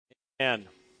And,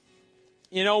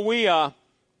 we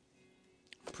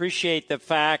appreciate the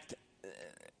fact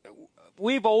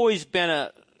we've always been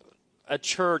a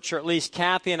church, or at least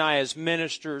Kathy and I as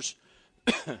ministers.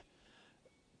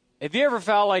 Have you ever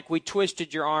felt like we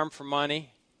twisted your arm for money?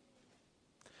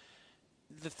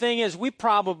 The thing is, we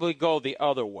probably go the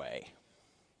other way.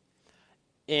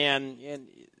 And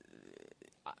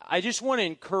I just want to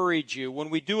encourage you, when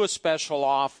we do a special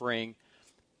offering,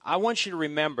 I want you to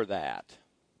remember that.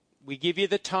 We give you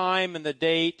the time and the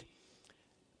date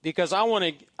because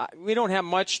we don't have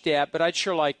much debt, but I'd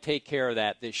sure like to take care of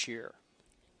that this year.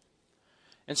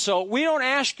 And so we don't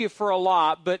ask you for a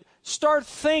lot, but start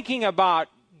thinking about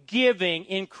giving,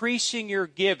 increasing your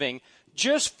giving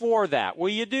just for that. Will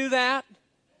you do that?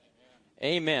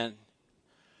 Amen.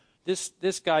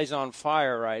 This guy's on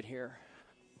fire right here.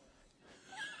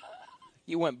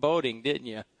 You went boating, didn't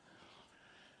you?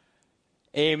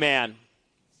 Amen.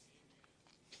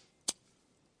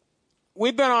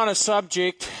 We've been on a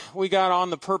subject. We got on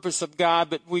the purpose of God,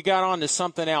 but we got on to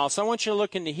something else. I want you to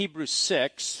look into Hebrews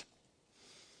 6.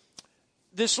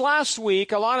 This last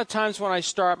week, a lot of times when I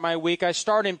start my week, I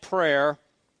start in prayer,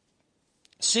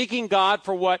 seeking God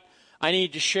for what I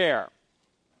need to share.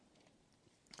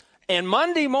 And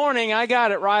Monday morning, I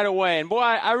got it right away. And boy,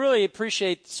 I really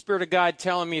appreciate the Spirit of God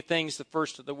telling me things the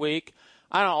first of the week.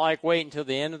 I don't like waiting until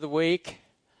the end of the week,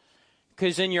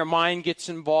 because then your mind gets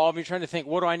involved. You're trying to think,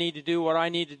 what do I need to do? What do I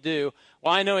need to do?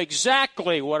 Well, I know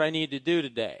exactly what I need to do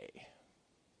today.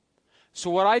 So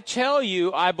what I tell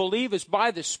you, I believe, is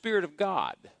by the Spirit of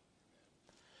God.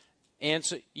 And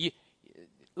so,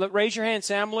 raise your hand and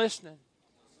say, I'm listening.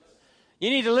 You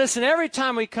need to listen every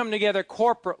time we come together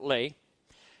corporately,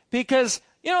 because,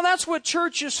 that's what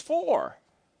church is for.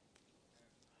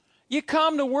 You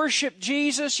come to worship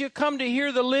Jesus. You come to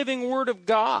hear the living Word of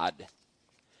God.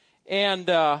 And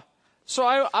so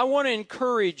I want to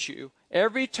encourage you,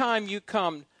 every time you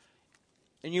come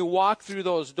and you walk through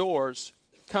those doors,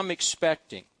 come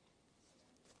expecting.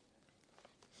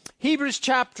 Hebrews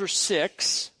chapter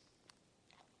 6.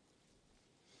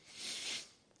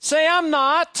 Say, I'm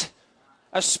not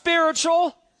a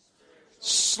spiritual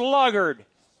sluggard.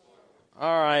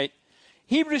 All right.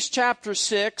 Hebrews chapter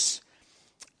 6.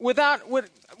 Without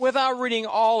reading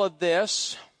all of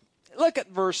this, look at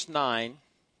verse 9.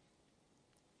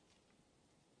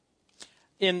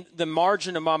 In the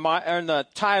margin of in the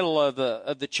title of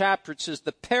the chapter, it says,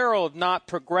 the peril of not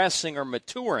progressing or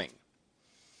maturing.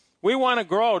 We want to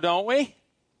grow, don't we?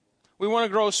 We want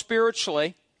to grow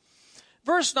spiritually.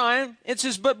 Verse 9, it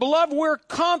says, but beloved, we're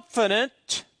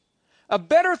confident of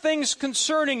better things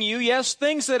concerning you, yes,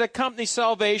 things that accompany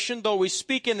salvation, though we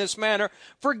speak in this manner.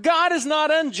 For God is not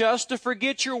unjust to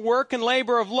forget your work and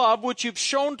labor of love, which you've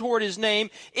shown toward his name,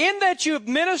 in that you have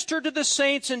ministered to the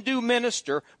saints and do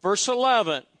minister. Verse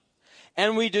 11,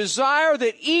 and we desire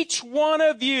that each one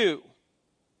of you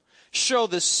show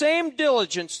the same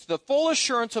diligence to the full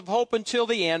assurance of hope until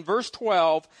the end. Verse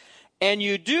 12, and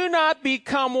you do not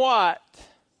become what?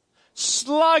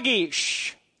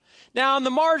 Sluggish. Now, in the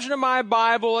margin of my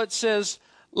Bible, it says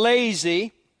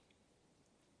lazy,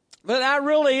 but that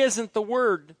really isn't the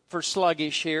word for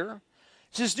sluggish here.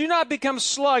 It says, do not become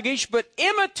sluggish, but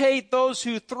imitate those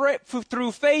who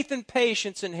through faith and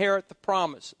patience inherit the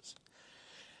promises.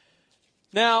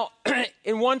 Now,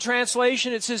 in one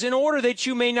translation, it says, in order that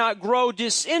you may not grow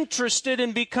disinterested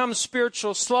and become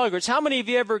spiritual sluggards. How many of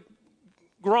you ever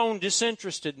grown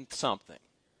disinterested in something?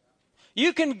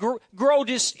 You can grow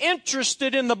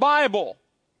disinterested in the Bible.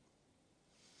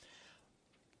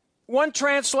 One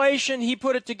translation, he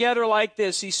put it together like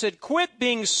this. He said, quit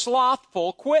being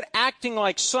slothful, quit acting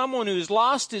like someone who's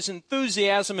lost his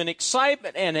enthusiasm and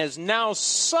excitement and has now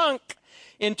sunk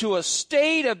into a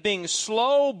state of being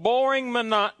slow, boring,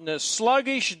 monotonous,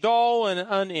 sluggish, dull, and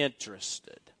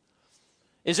uninterested.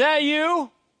 Is that you?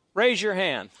 Raise your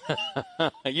hand.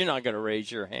 You're not going to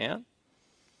raise your hand.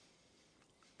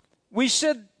 We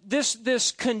said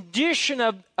this condition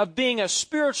of being a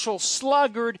spiritual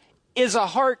sluggard is a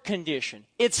heart condition.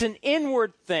 It's an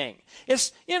inward thing.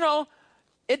 It's,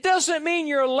 it doesn't mean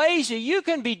you're lazy. You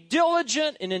can be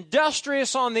diligent and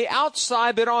industrious on the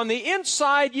outside, but on the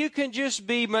inside you can just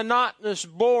be monotonous,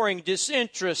 boring,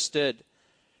 disinterested,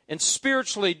 and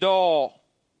spiritually dull.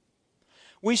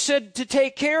 We said to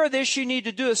take care of this, you need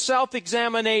to do a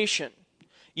self-examination.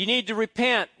 You need to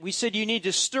repent. We said you need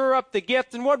to stir up the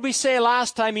gift. And what did we say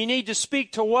last time? You need to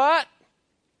speak to what?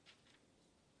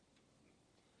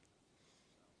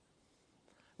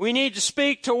 We need to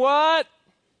speak to what?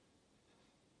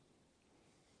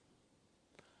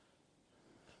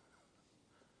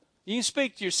 You can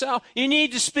speak to yourself. You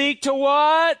need to speak to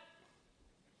what?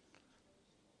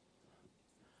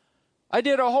 I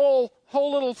did a whole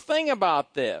little thing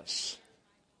about this.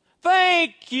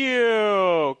 Thank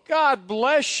you. God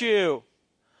bless you.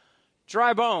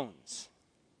 Dry bones.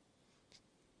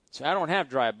 So I don't have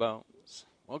dry bones.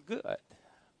 Well, good.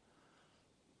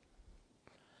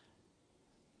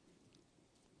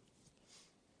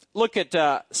 Look at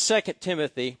 2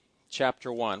 Timothy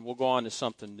chapter 1. We'll go on to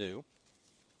something new.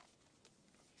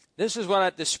 This is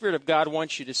what the Spirit of God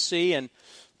wants you to see, and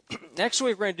next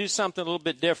week we're going to do something a little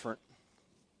bit different.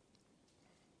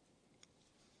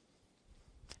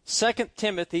 2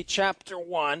 Timothy chapter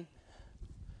 1.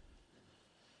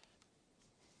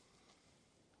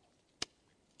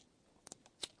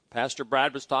 Pastor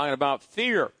Brad was talking about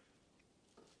fear.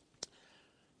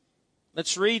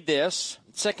 Let's read this.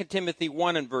 2 Timothy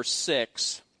 1 and verse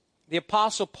 6. The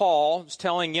Apostle Paul is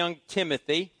telling young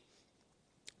Timothy,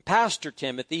 Pastor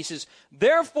Timothy, he says,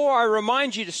 "Therefore I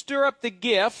remind you to stir up the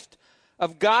gift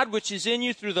of God which is in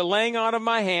you through the laying on of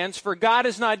my hands. For God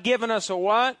has not given us a"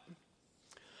 what?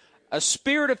 "A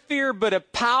spirit of fear, but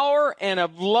of power and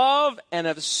of love and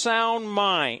of sound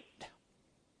mind."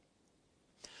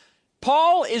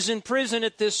 Paul is in prison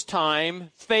at this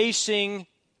time, facing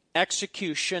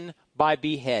execution by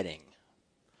beheading.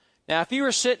 Now, if you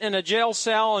were sitting in a jail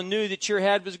cell and knew that your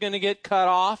head was going to get cut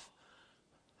off,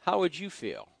 how would you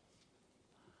feel?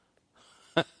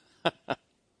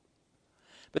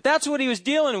 But that's what he was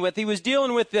dealing with. He was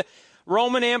dealing with the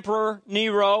Roman Emperor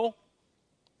Nero,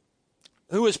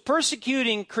 who was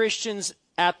persecuting Christians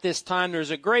at this time. There's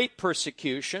a great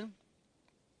persecution.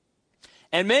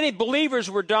 And many believers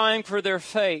were dying for their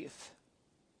faith.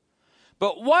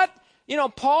 But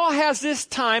Paul has this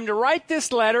time to write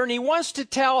this letter, and he wants to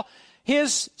tell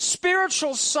his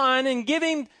spiritual son and give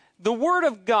him the Word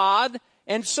of God.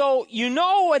 And so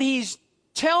what he's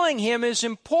telling him is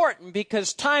important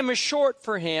because time is short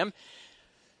for him.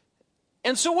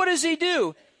 And so what does he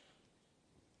do?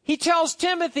 He tells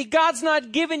Timothy, God's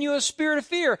not given you a spirit of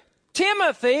fear.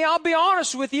 Timothy, I'll be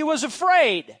honest with you, was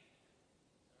afraid.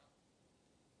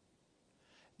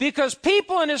 Because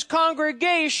people in his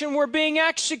congregation were being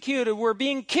executed, were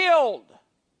being killed.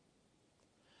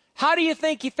 How do you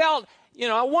think he felt?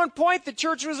 At one point the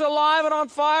church was alive and on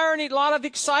fire and a lot of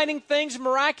exciting things,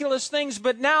 miraculous things,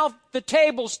 but now the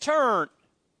tables turned.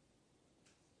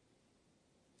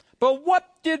 But what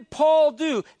did Paul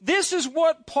do? This is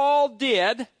what Paul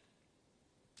did.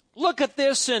 Look at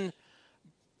this in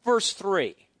verse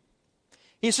 3.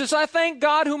 He says, "I thank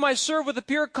God whom I serve with a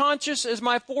pure conscience as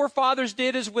my forefathers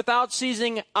did, as without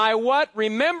ceasing. I" what?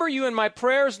 "Remember you in my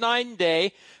prayers night and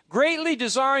day, greatly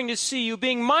desiring to see you,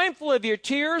 being mindful of your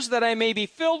tears, that I may be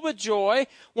filled with joy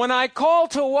when I call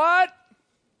to" what?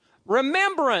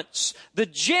 "Remembrance the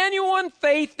genuine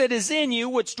faith that is in you,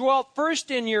 which dwelt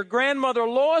first in your grandmother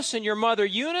Lois and your mother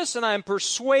Eunice, and I am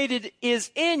persuaded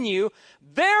is in you.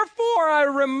 Therefore I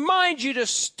remind you to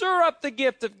stir up the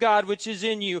gift of God which is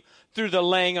in you through the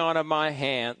laying on of my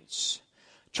hands."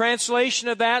 Translation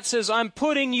of that says, "I'm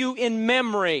putting you in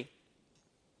memory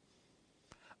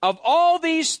of all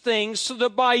these things, so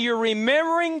that by your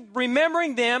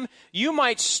remembering them, you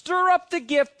might stir up the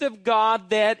gift of God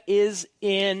that is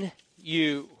in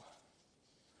you."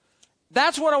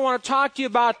 That's what I want to talk to you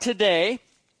about today.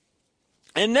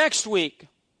 And next week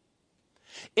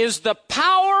is the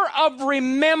power of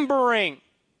remembering,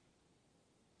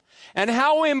 and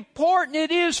how important it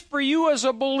is for you as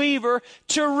a believer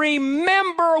to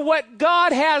remember what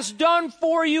God has done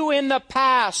for you in the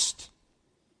past.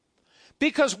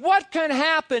 Because what can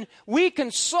happen, we can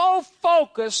so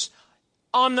focus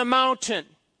on the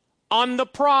mountain, on the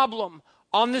problem,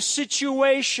 on the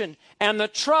situation, and the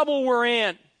trouble we're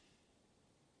in.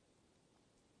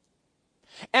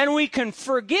 And we can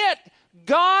forget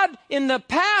God in the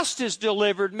past has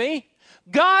delivered me.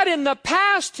 God in the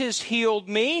past has healed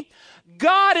me.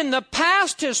 God in the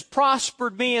past has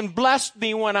prospered me and blessed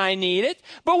me when I need it.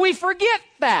 But we forget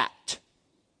that.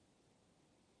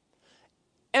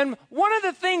 And one of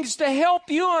the things to help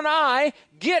you and I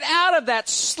get out of that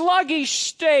sluggish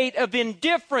state of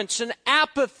indifference and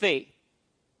apathy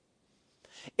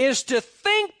is to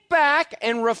think back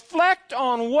and reflect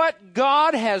on what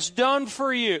God has done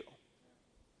for you.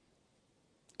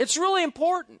 It's really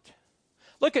important.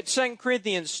 Look at 2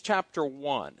 Corinthians chapter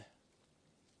 1.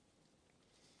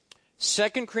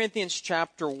 2 Corinthians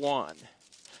chapter 1.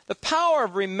 The power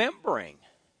of remembering.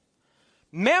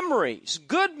 Memories,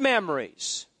 good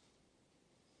memories.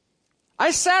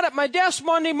 I sat at my desk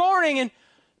Monday morning and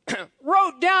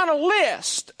wrote down a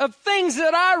list of things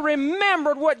that I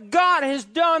remembered what God has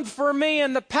done for me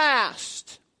in the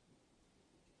past.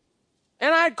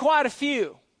 And I had quite a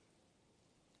few.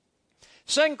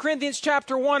 2 Corinthians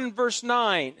chapter 1, verse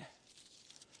 9.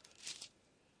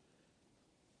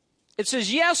 It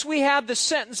says, yes, we have the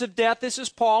sentence of death, this is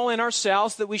Paul, in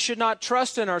ourselves, that we should not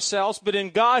trust in ourselves, but in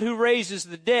God who raises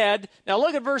the dead. Now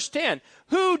look at verse 10.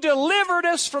 Who delivered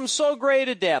us from so great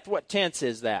a death? What tense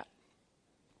is that?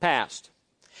 Past.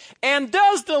 And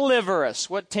does deliver us.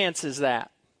 What tense is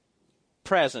that?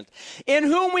 Present. In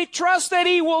whom we trust that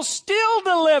he will still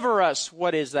deliver us.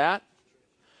 What is that?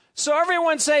 So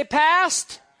everyone say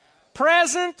past,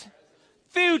 present,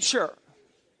 future.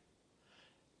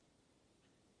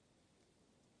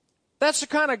 That's the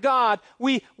kind of God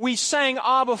we sang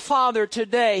Abba Father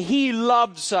today. He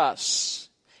loves us.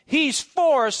 He's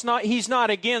for us, He's not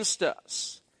against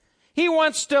us. He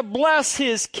wants to bless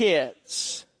His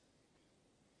kids.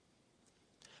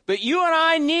 But you and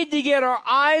I need to get our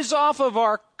eyes off of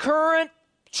our current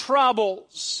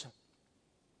troubles.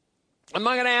 I'm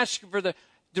not going to ask you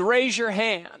to raise your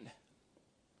hand.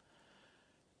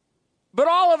 But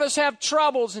all of us have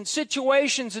troubles and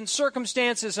situations and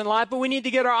circumstances in life, but we need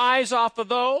to get our eyes off of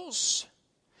those.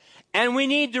 And we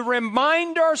need to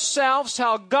remind ourselves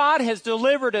how God has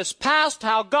delivered us past,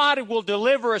 how God will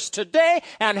deliver us today,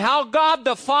 and how God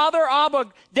the Father, Abba,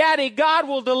 Daddy God,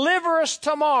 will deliver us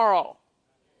tomorrow.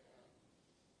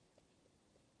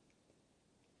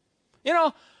 You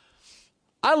know,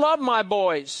 I love my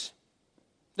boys.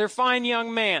 They're fine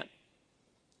young men.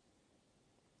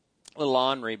 A little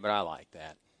ornery, but I like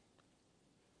that.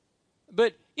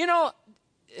 But, you know,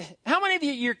 how many of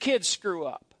your kids screw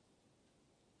up?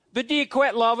 But do you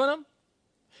quit loving them?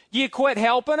 Do you quit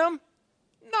helping them?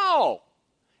 No.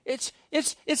 It's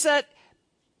that,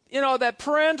 you know, that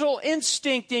parental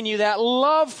instinct in you, that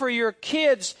love for your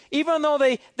kids, even though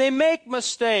they make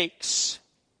mistakes.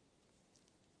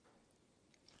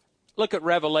 Look at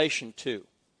Revelation 2.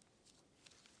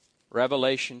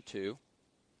 Revelation 2.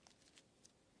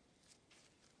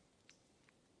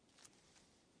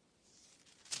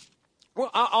 Well,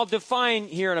 I'll define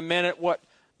here in a minute what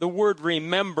the word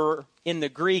remember in the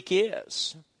Greek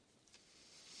is.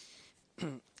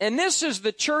 And this is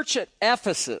the church at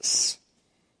Ephesus.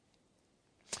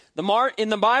 In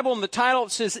the Bible, in the title,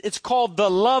 it says it's called the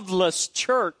loveless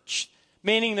church,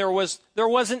 meaning there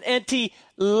wasn't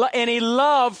any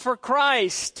love for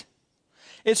Christ.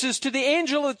 It says, to the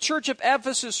angel of the church of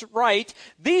Ephesus write,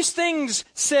 these things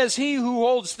says he who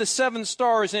holds the 7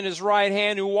 stars in his right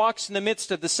hand, who walks in the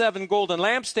midst of the 7 golden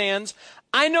lampstands.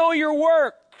 I know your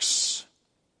works,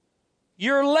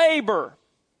 your labor,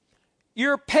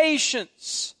 your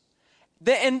patience,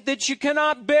 and that you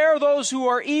cannot bear those who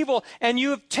are evil, and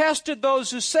you have tested those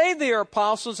who say they are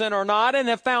apostles and are not, and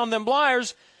have found them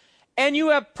liars. And you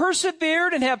have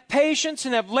persevered and have patience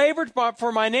and have labored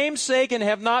for my name's sake and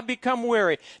have not become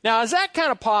weary. Now, is that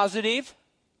kind of positive?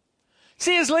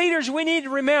 See, as leaders, we need to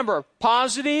remember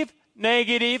positive,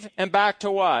 negative, and back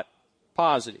to what?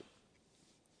 Positive.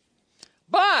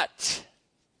 But,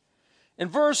 in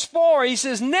verse 4, he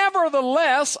says,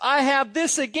 nevertheless, I have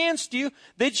this against you,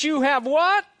 that you have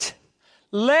what?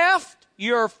 Left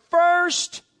your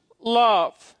first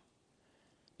love.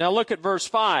 Now look at verse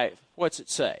 5. What's it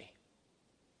say?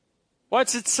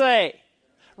 What's it say?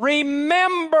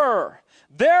 Remember,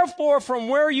 therefore, from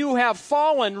where you have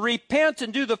fallen, repent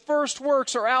and do the first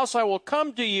works, or else I will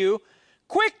come to you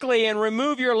quickly and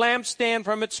remove your lampstand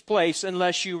from its place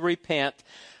unless you repent.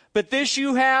 But this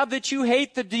you have, that you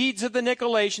hate the deeds of the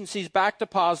Nicolaitans. He's back to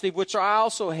positive, which I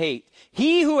also hate.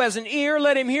 He who has an ear,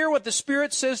 let him hear what the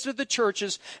Spirit says to the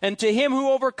churches. And to him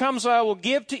who overcomes, I will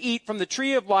give to eat from the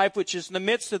tree of life, which is in the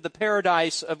midst of the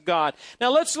paradise of God. Now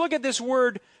let's look at this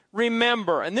word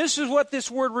remember. And this is what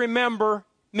this word remember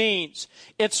means.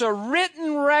 It's a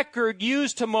written record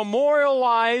used to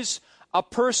memorialize a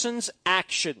person's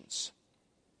actions.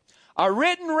 A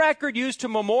written record used to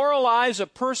memorialize a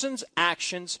person's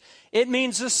actions. It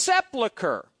means a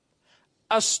sepulcher,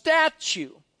 a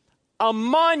statue, a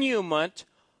monument,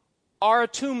 or a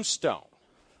tombstone.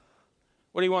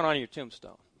 What do you want on your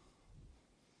tombstone?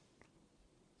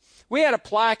 We had a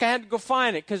plaque. I had to go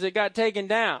find it because it got taken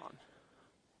down.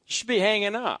 It should be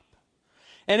hanging up.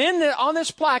 And on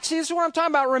this plaque, see, this is what I'm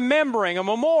talking about, remembering, a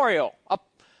memorial,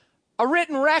 a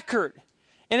written record.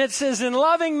 And it says, in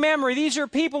loving memory, these are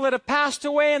people that have passed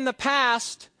away in the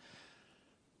past,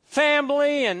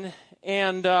 family, and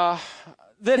that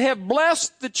have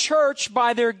blessed the church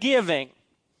by their giving.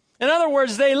 In other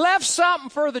words, they left something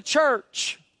for the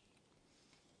church.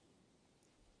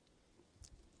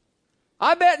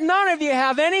 I bet none of you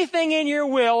have anything in your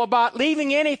will about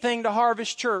leaving anything to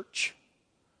Harvest Church.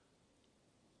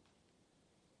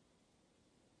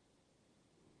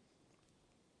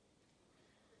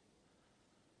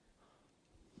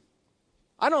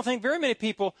 I don't think very many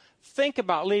people think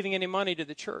about leaving any money to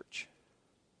the church,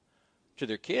 to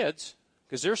their kids,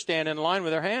 because they're standing in line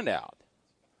with their hand out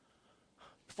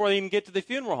before they even get to the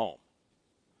funeral home.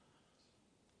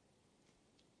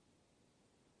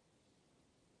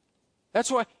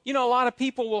 That's why, a lot of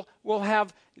people will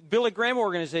have Billy Graham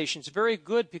organizations, very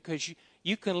good, because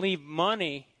you can leave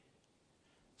money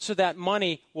so that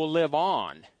money will live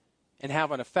on and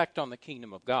have an effect on the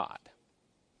kingdom of God.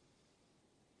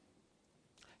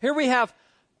 Here we had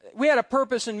a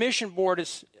purpose and mission board.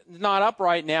 It's not up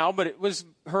right now, but it was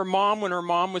her mom when her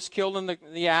mom was killed in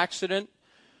the accident.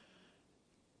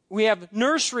 We have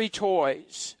nursery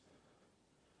toys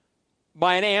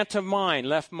by an aunt of mine,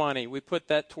 left money. We put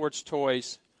that towards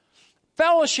toys.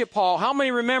 Fellowship hall. How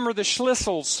many remember the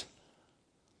Schlissels?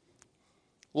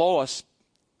 Lois,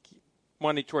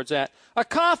 money towards that. A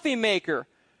coffee maker.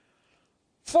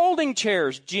 Folding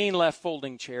chairs. Jean left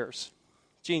folding chairs.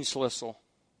 Jean Schlissel,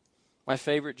 my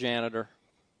favorite janitor.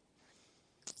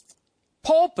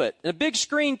 Pulpit, a big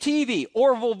screen TV.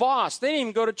 Orville Voss. They didn't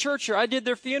even go to church here. I did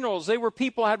their funerals. They were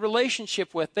people I had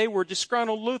relationship with. They were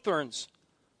disgruntled Lutherans.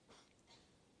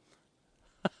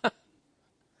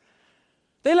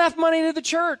 They left money to the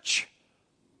church.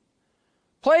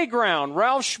 Playground,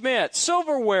 Ralph Schmidt.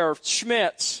 Silverware,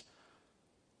 Schmitz.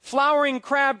 Flowering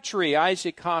crab tree,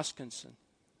 Isaac Hoskinson.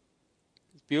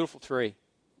 Beautiful tree.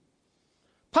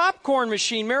 Popcorn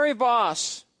machine, Mary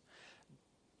Voss.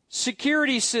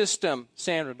 Security system,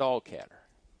 Sandra Dahlkatter.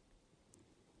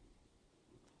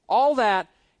 All that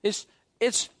is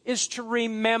to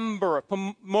remember,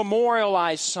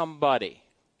 memorialize somebody.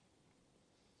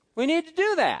 We need to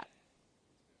do that.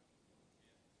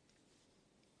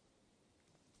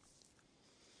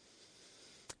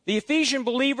 The Ephesian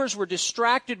believers were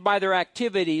distracted by their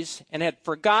activities and had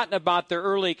forgotten about their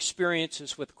early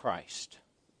experiences with Christ.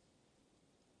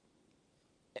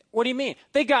 What do you mean?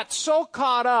 They got so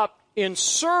caught up in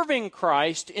serving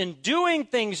Christ, in doing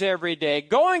things every day,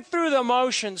 going through the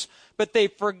motions, but they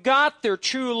forgot their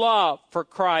true love for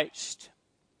Christ.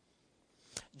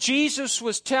 Jesus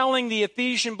was telling the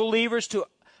Ephesian believers to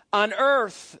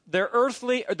unearth their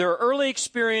early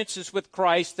experiences with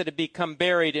Christ that had become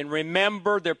buried and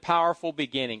remember their powerful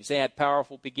beginnings. They had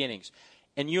powerful beginnings.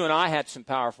 And you and I had some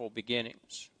powerful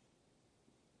beginnings.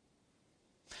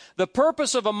 The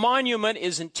purpose of a monument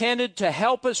is intended to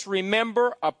help us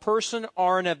remember a person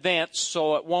or an event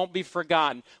so it won't be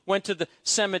forgotten. Went to the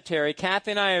cemetery.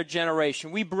 Kathy and I are a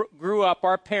generation. We grew up,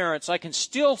 our parents. I can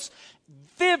still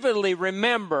vividly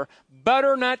remember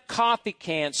butternut coffee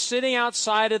cans sitting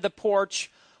outside of the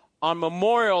porch on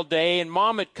Memorial Day, and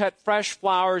Mom had cut fresh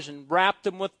flowers and wrapped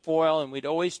them with foil, and we'd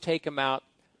always take them out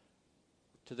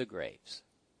to the graves.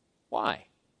 Why?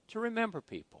 To remember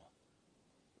people.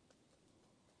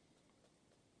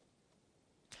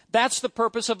 That's the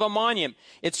purpose of a monument.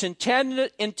 It's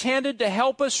intended to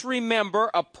help us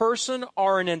remember a person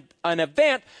or an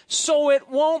event so it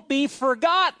won't be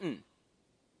forgotten.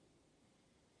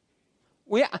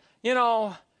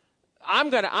 I'm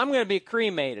gonna be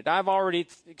cremated. I've already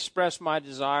expressed my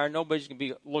desire. Nobody's gonna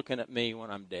be looking at me when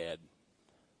I'm dead.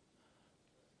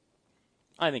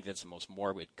 I think that's the most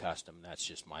morbid custom. That's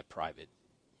just my private.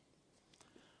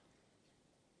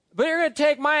 But they're going to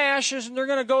take my ashes and they're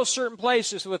going to go certain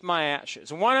places with my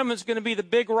ashes. And one of them is going to be the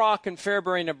big rock in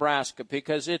Fairbury, Nebraska,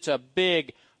 because it's a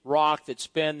big rock that's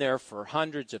been there for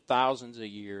hundreds of thousands of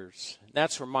years.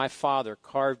 That's where my father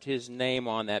carved his name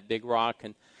on that big rock.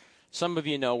 And some of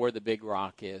you know where the big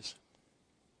rock is.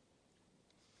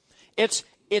 It's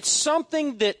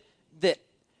something that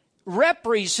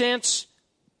represents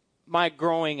my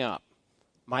growing up,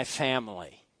 my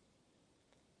family,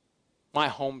 my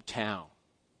hometown.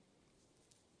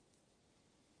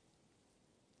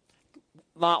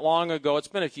 Not long ago, it's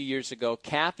been a few years ago,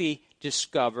 Kathy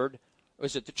discovered,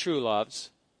 was it the True Loves?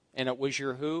 And it was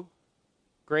your who?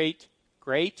 Great?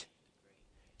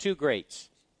 Two greats.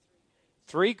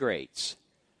 Three greats.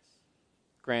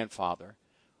 Grandfather.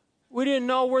 We didn't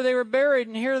know where they were buried,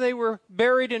 and here they were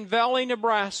buried in Valley,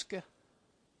 Nebraska.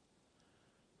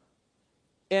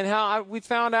 And how we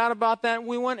found out about that,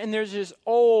 we went, and there's this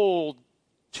old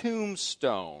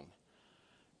tombstone.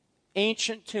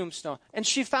 Ancient tombstone. And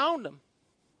she found them.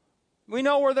 We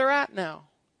know where they're at now.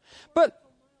 But,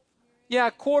 yeah,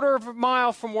 a quarter of a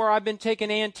mile from where I've been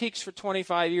taking antiques for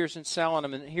 25 years and selling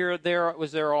them. And it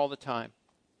was there all the time.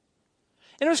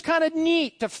 And it was kind of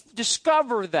neat to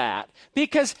discover that.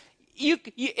 Because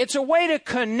it's a way to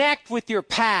connect with your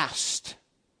past.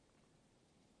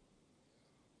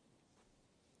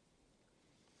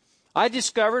 I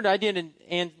did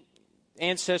an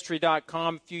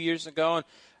Ancestry.com a few years ago, and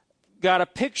got a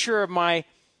picture of my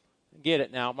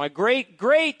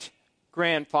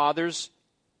great-great-grandfather's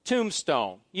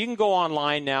tombstone. You can go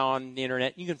online now on the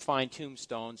internet. You can find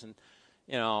tombstones, and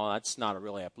that's not a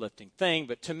really uplifting thing.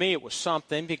 But to me, it was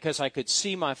something because I could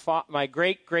see my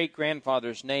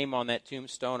great-great-grandfather's name on that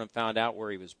tombstone and found out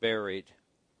where he was buried.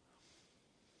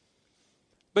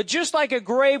 But just like a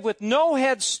grave with no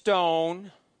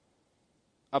headstone,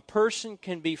 a person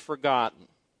can be forgotten.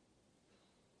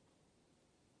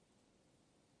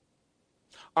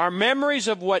 Our memories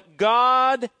of what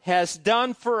God has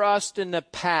done for us in the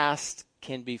past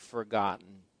can be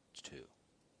forgotten too.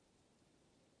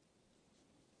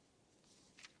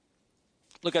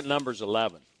 Look at Numbers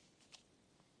 11.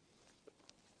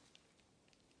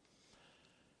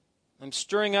 I'm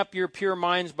stirring up your pure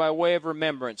minds by way of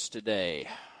remembrance today.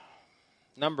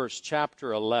 Numbers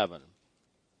chapter 11.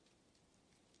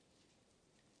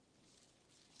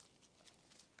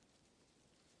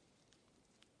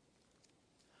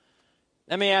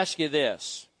 Let me ask you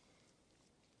this.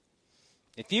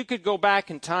 If you could go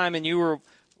back in time and you were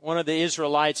one of the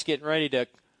Israelites getting ready to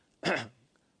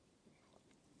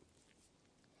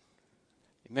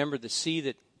remember the sea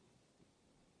that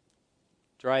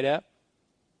dried up?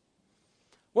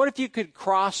 What if you could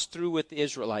cross through with the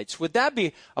Israelites? Would that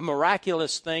be a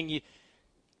miraculous thing? You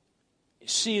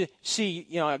see,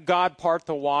 God part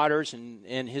the waters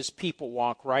and his people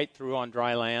walk right through on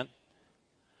dry land?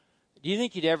 Do you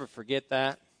think you'd ever forget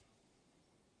that?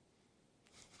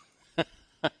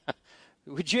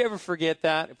 Would you ever forget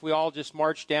that if we all just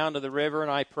marched down to the river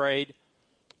and I prayed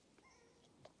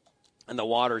and the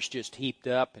waters just heaped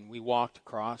up and we walked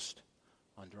across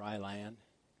on dry land?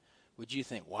 Would you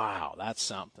think, wow, that's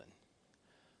something?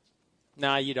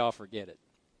 Nah, you'd all forget it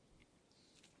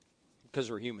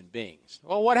because we're human beings.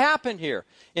 Well, what happened here?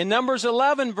 In Numbers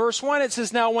 11, verse 1, it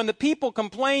says, "Now when the people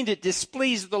complained, it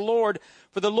displeased the Lord,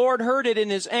 for the Lord heard it, and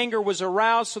his anger was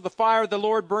aroused. So the fire of the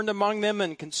Lord burned among them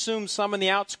and consumed some in the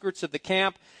outskirts of the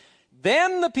camp.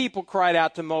 Then the people cried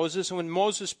out to Moses, and when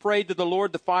Moses prayed to the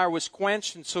Lord, the fire was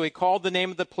quenched, and so he called the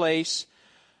name of the place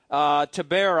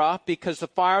Taberah, because the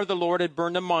fire of the Lord had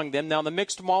burned among them. Now the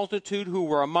mixed multitude who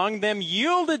were among them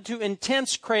yielded to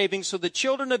intense craving, so the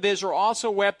children of Israel also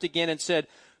wept again and said,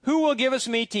 'Who will give us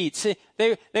meat to eat?'" See,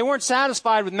 they weren't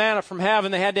satisfied with manna from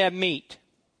heaven. They had to have meat.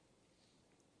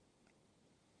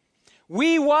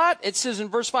 "We what?" It says in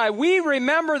verse 5, "We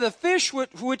remember the fish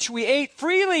which we ate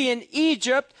freely in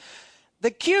Egypt,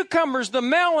 the cucumbers, the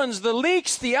melons, the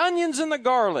leeks, the onions, and the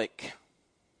garlic.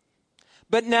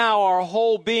 But now our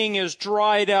whole being is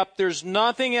dried up. There's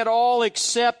nothing at all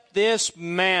except this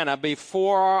manna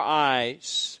before our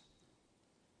eyes."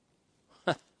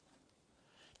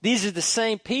 These are the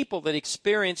same people that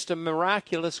experienced a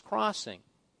miraculous crossing.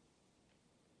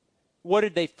 What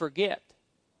did they forget?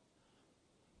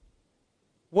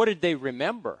 What did they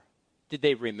remember? Did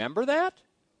they remember that?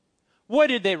 What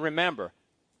did they remember?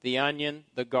 The onion,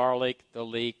 the garlic, the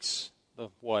leeks, the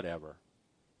whatever.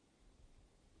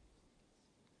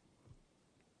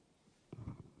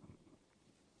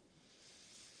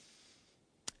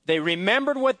 They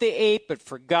remembered what they ate, but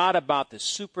forgot about the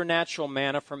supernatural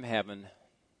manna from heaven.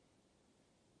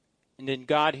 And did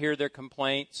God hear their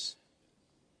complaints?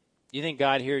 Do you think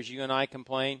God hears you and I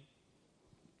complain?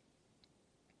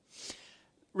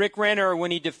 Rick Renner,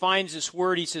 when he defines this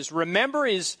word, he says, remember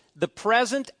is the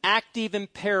present active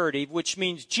imperative, which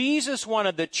means Jesus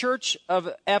wanted the church of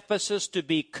Ephesus to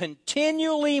be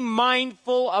continually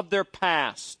mindful of their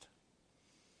past.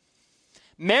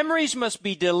 Memories must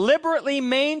be deliberately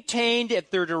maintained if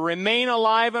they're to remain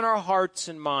alive in our hearts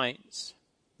and minds.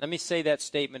 Let me say that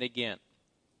statement again.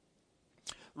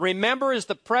 Remember is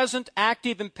the present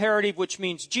active imperative, which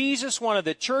means Jesus wanted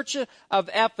the church of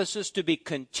Ephesus to be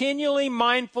continually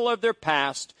mindful of their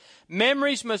past.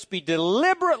 Memories must be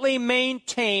deliberately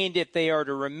maintained if they are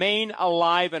to remain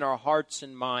alive in our hearts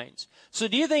and minds. So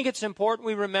do you think it's important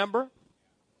we remember?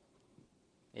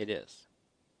 It is.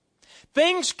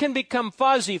 Things can become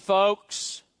fuzzy,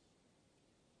 folks,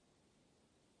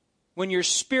 when you're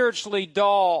spiritually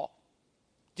dull,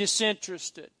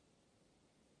 disinterested,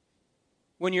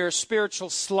 when you're a spiritual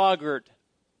sluggard.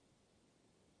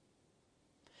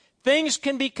 Things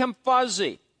can become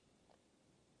fuzzy.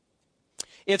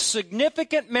 If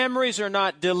significant memories are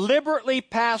not deliberately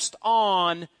passed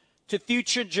on to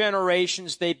future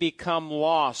generations, they become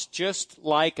lost, just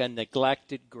like a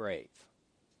neglected grave.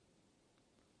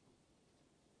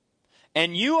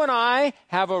 And you and I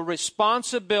have a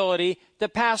responsibility to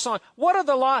pass on. What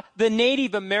are the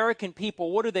Native American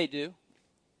people, what do?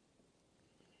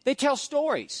 They tell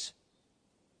stories.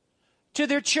 to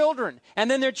their children.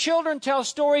 And then their children tell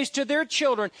stories to their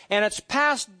children. And it's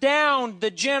passed down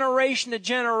the generation to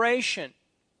generation.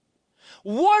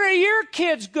 What are your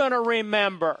kids going to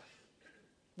remember?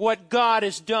 What God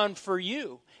has done for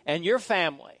you and your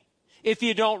family. If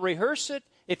you don't rehearse it,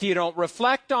 if you don't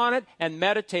reflect on it and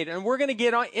meditate. And we're going to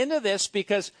get into this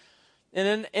because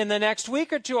in the next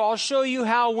week or two, I'll show you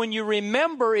how when you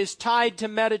remember is tied to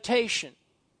meditation.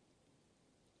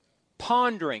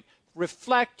 Pondering,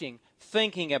 reflecting,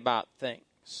 thinking about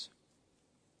things.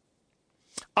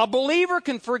 A believer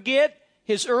can forget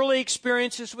his early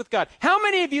experiences with God. How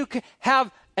many of you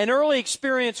have an early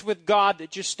experience with God that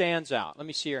just stands out? Let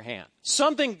me see your hand.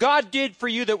 Something God did for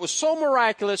you that was so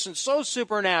miraculous and so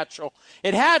supernatural,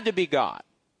 it had to be God.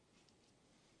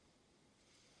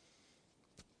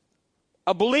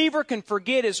 A believer can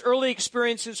forget his early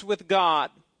experiences with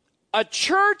God. A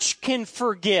church can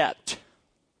forget.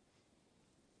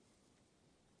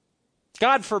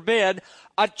 God forbid,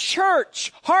 a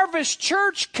church, Harvest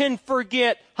Church, can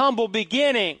forget humble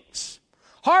beginnings.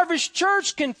 Harvest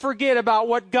Church can forget about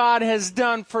what God has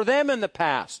done for them in the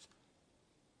past.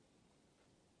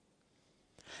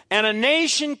 And a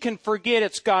nation can forget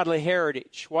its godly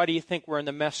heritage. Why do you think we're in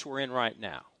the mess we're in right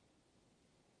now?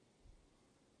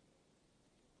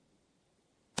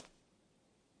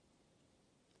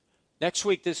 Next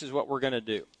week, this is what we're going to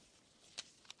do.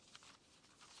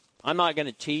 I'm not going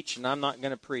to teach and I'm not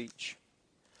going to preach.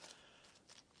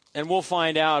 And we'll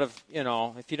find out if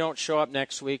you don't show up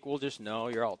next week, we'll just know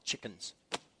you're all chickens.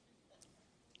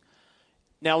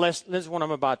 Now, listen to what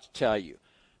I'm about to tell you.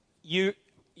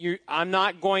 I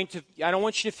don't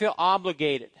want you to feel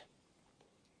obligated.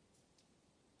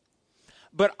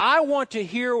 But I want to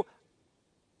hear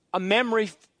a memory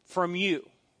from you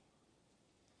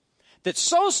that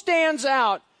so stands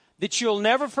out that you'll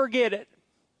never forget it.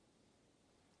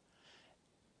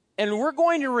 And we're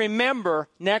going to remember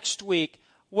next week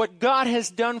what God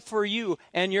has done for you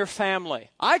and your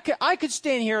family. I could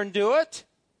stand here and do it.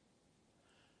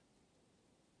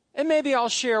 And maybe I'll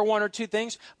share one or two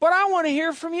things, but I want to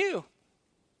hear from you.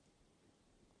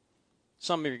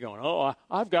 Some of you are going,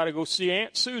 I've got to go see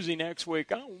Aunt Susie next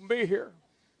week. I won't be here.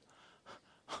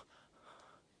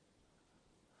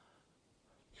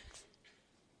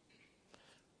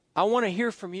 I want to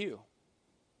hear from you.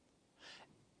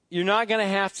 You're not going to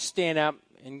have to stand up.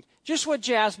 And just what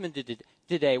Jasmine did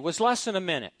today was less than a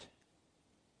minute.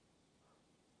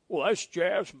 Well, that's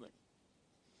Jasmine.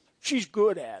 She's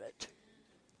good at it.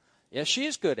 Yes, she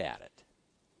is good at it.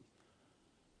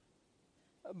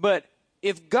 But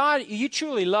if you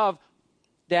truly love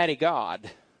Daddy God,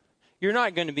 you're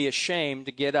not going to be ashamed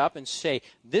to get up and say,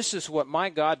 this is what my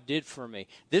God did for me.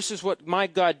 This is what my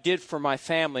God did for my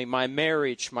family, my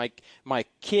marriage, my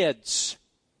kids,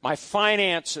 my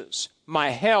finances, my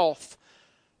health.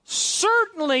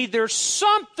 Certainly there's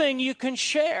something you can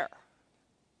share.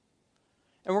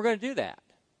 And we're going to do that.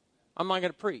 I'm not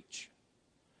going to preach.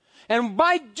 And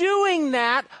by doing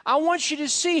that, I want you to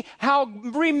see how,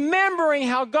 remembering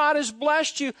how God has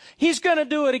blessed you, He's going to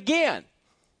do it again.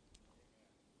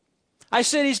 I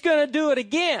said He's going to do it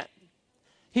again.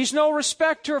 He's no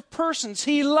respecter of persons.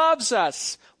 He loves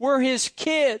us. We're His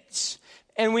kids.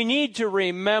 And we need to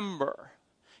remember.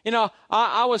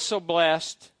 I was so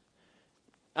blessed.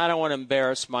 I don't want to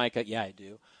embarrass Micah. Yeah, I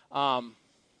do. On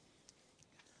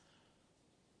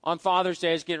Father's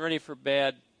Day, I was getting ready for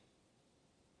bed.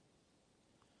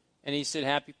 And he said,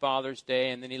 Happy Father's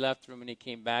Day. And then he left the room and he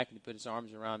came back and he put his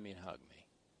arms around me and hugged me.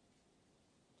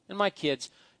 And my kids,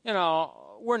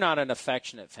 we're not an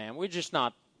affectionate family.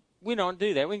 We don't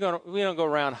do that. We don't go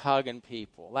around hugging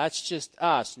people. That's just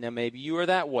us. Now, maybe you are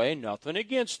that way. Nothing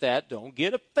against that. Don't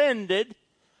get offended.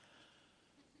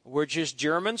 We're just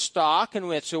German stock,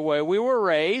 and it's the way we were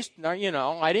raised.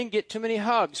 Now, I didn't get too many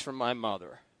hugs from my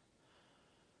mother.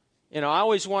 I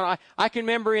always I can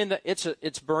remember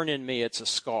it's burned in me. It's a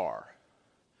scar.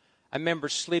 I remember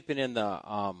sleeping in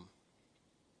the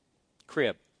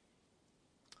crib.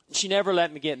 She never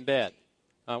let me get in bed.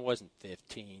 I wasn't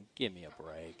 15. Give me a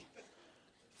break.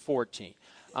 14.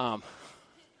 And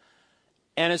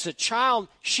as a child,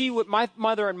 my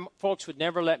mother and folks would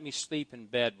never let me sleep in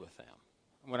bed with them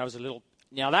when I was a little.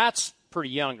 Now, that's pretty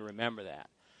young to remember that.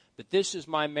 But this is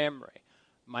my memory.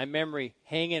 My memory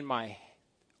hanging my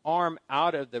arm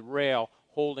out of the rail,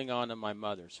 holding on to my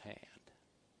mother's hand.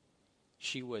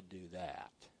 She would do that.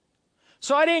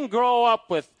 So I didn't grow up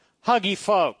with huggy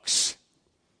folks.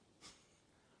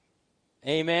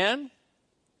 Amen?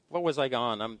 What was I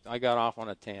on? I got off on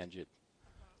a tangent.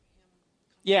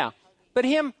 Yeah, but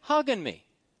him hugging me.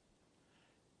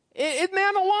 It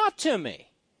meant a lot to me.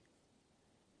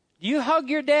 Do you hug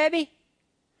your daddy?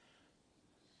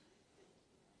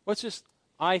 What's this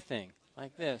eye thing?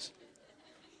 Like this.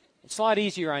 It's a lot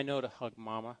easier, I know, to hug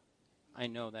Mama. I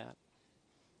know that.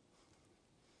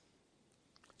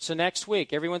 So next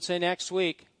week, everyone say next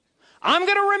week, I'm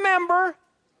going to remember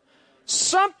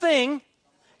something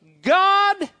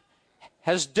God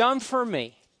has done for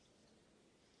me.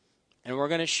 And we're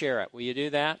going to share it. Will you do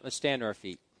that? Let's stand to our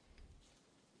feet.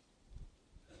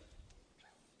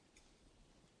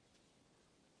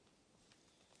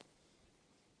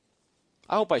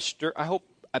 I hope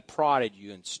I prodded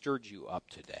you and stirred you up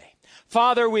today.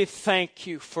 Father, we thank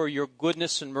you for your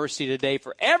goodness and mercy today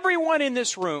for everyone in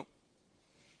this room.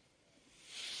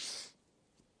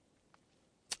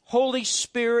 Holy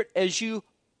Spirit, as you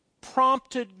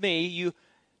prompted me, you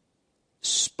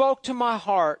spoke to my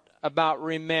heart about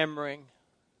remembering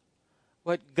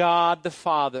what God the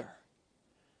Father,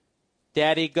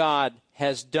 Daddy God,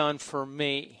 has done for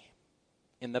me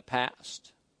in the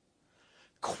past.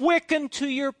 Quicken to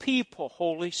your people,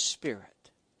 Holy Spirit,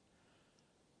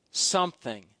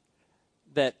 something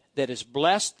that has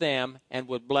blessed them and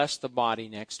would bless the body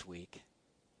next week.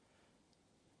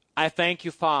 I thank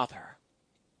you, Father.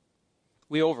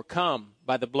 We overcome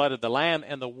by the blood of the Lamb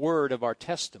and the word of our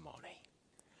testimony.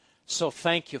 So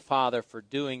thank you, Father, for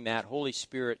doing that. Holy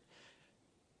Spirit,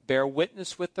 bear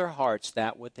witness with their hearts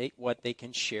that what they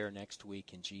can share next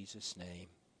week. In Jesus' name,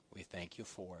 we thank you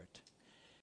for it.